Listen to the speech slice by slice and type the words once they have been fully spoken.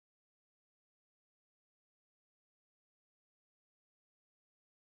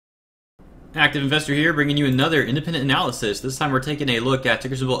Active Investor here, bringing you another independent analysis. This time we're taking a look at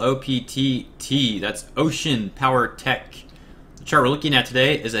ticker symbol OPTT. That's Ocean Power Tech. The chart we're looking at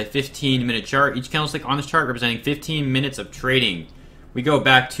today is a 15-minute chart. Each candlestick on this chart representing 15 minutes of trading. We go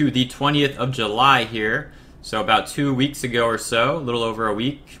back to the 20th of July here. So about 2 weeks ago or so, a little over a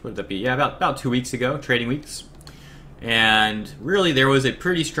week. What would that be? Yeah, about 2 weeks ago, trading weeks. And really there was a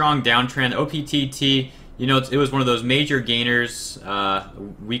pretty strong downtrend. OPTT, you know, it was one of those major gainers a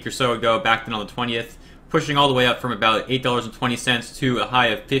week or so ago, back then on the 20th, pushing all the way up from about $8.20 to a high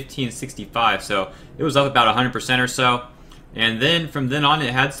of $15.65. So it was up about 100% or so. And then from then on,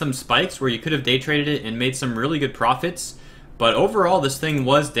 it had some spikes where you could have day traded it and made some really good profits. But overall, this thing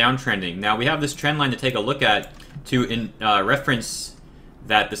was downtrending. Now we have this trend line to take a look at to reference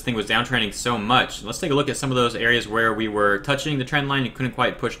that this thing was downtrending so much. Let's take a look at some of those areas where we were touching the trend line and couldn't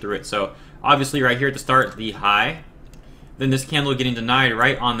quite push through it. So obviously right here at the start, the high. Then this candle getting denied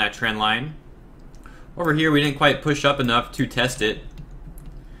right on that trend line. Over here, we didn't quite push up enough to test it.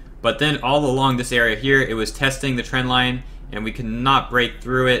 But then all along this area here, it was testing the trend line and we could not break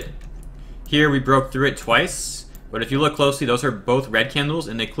through it. Here we broke through it twice. But if you look closely, those are both red candles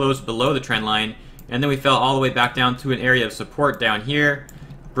and they closed below the trend line. And then we fell all the way back down to an area of support down here.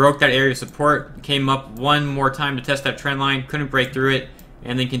 Broke that area of support, came up one more time to test that trend line, couldn't break through it,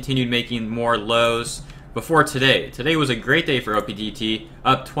 and then continued making more lows before today. Today was a great day for OPTT,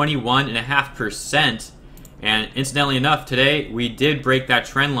 up 21.5%. And incidentally enough, today we did break that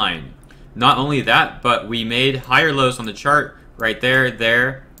trend line. Not only that, but we made higher lows on the chart right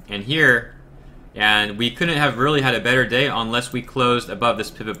there, and here. And we couldn't have really had a better day unless we closed above this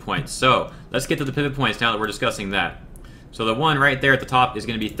pivot point. So let's get to the pivot points now that we're discussing that. So the one right there at the top is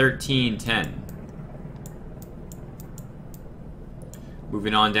going to be 13.10.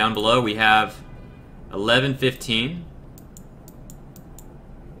 Moving on down below, we have 11.15.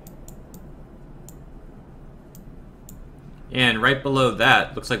 And right below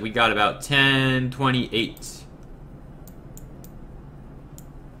that, looks like we got about 10.28.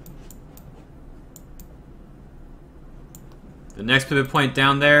 The next pivot point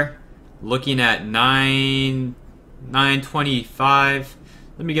down there, looking at 9.25.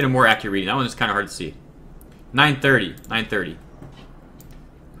 Let me get a more accurate reading. That one is kind of hard to see. 9.30.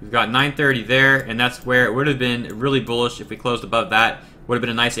 We've got 9.30 there, and that's where it would have been really bullish if we closed above that. Would have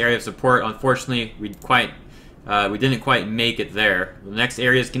been a nice area of support. Unfortunately, we didn't quite make it there. The next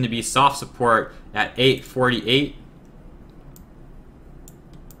area is going to be soft support at 8.48.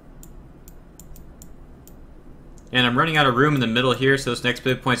 And I'm running out of room in the middle here, so this next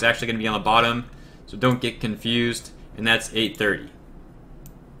pivot point is actually going to be on the bottom. So don't get confused. And that's 8.30.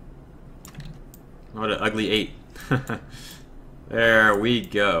 What an ugly 8. There we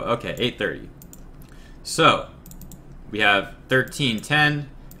go. Okay, 8.30. So we have 13.10,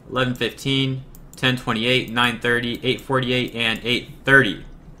 11.15, 10.28, 9.30, 8.48, and 8.30.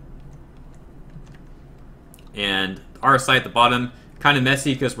 And RSI at the bottom, kind of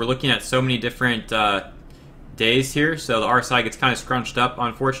messy because we're looking at so many different days here, so the RSI gets kind of scrunched up,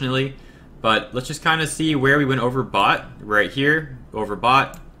 unfortunately. But let's just kind of see where we went overbought. Right here,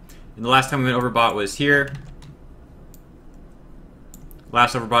 overbought. And the last time we went overbought was here.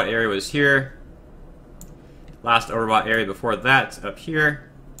 Last overbought area was here. Last overbought area before that up here.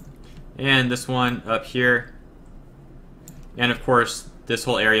 And this one up here. And of course, this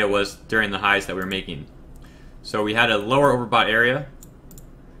whole area was during the highs that we were making. So we had a lower overbought area.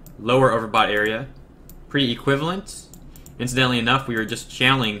 Lower overbought area. Pretty equivalent. Incidentally enough, we were just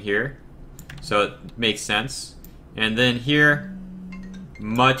channeling here, so it makes sense. And then here,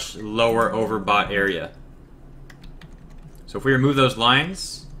 much lower overbought area. So if we remove those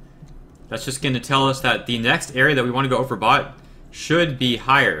lines, that's just going to tell us that the next area that we want to go overbought should be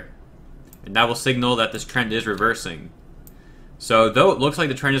higher. And that will signal that this trend is reversing. So though it looks like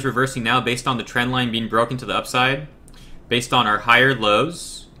the trend is reversing now based on the trend line being broken to the upside, based on our higher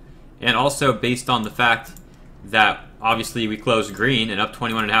lows, and also based on the fact that obviously we closed green and up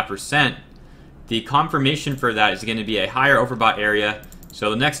 21.5%, the confirmation for that is going to be a higher overbought area. So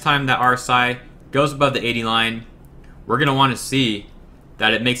the next time that RSI goes above the 80 line, we're going to want to see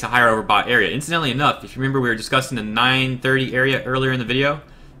that it makes a higher overbought area. Incidentally enough, if you remember we were discussing the 9.30 area earlier in the video,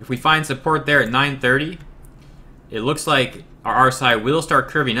 if we find support there at 9.30, it looks like our RSI will start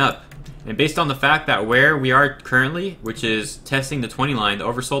curving up. And based on the fact that where we are currently, which is testing the 20 line, the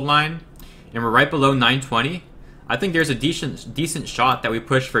oversold line, and we're right below 920, I think there's a decent shot that we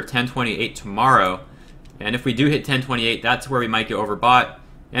push for 1028 tomorrow. And if we do hit 1028, that's where we might get overbought,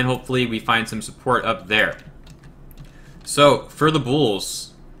 and hopefully we find some support up there. So for the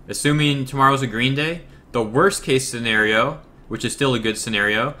bulls, assuming tomorrow's a green day, the worst case scenario which is still a good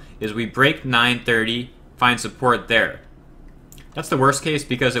scenario, is we break 930, find support there. That's the worst case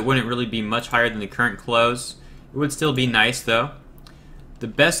because it wouldn't really be much higher than the current close. It would still be nice though. The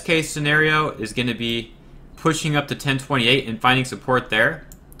best case scenario is going to be pushing up to 1028 and finding support there.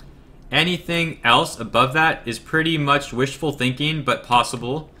 Anything else above that is pretty much wishful thinking, but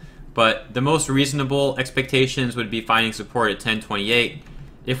possible. But the most reasonable expectations would be finding support at 1028.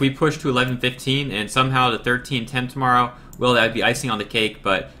 If we push to 1115 and somehow to 1310 tomorrow, well, that would be icing on the cake,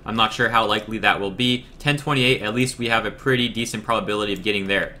 but I'm not sure how likely that will be. 1028, at least we have a pretty decent probability of getting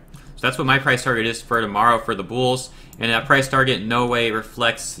there. So that's what my price target is for tomorrow for the bulls. And that price target in no way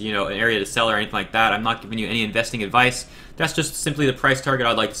reflects, an area to sell or anything like that. I'm not giving you any investing advice. That's just simply the price target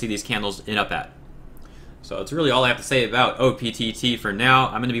I'd like to see these candles end up at. So that's really all I have to say about OPTT for now.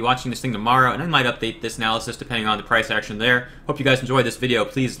 I'm going to be watching this thing tomorrow, and I might update this analysis depending on the price action there. Hope you guys enjoyed this video.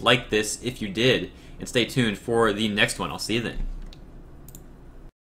 Please like this if you did, and stay tuned for the next one. I'll see you then.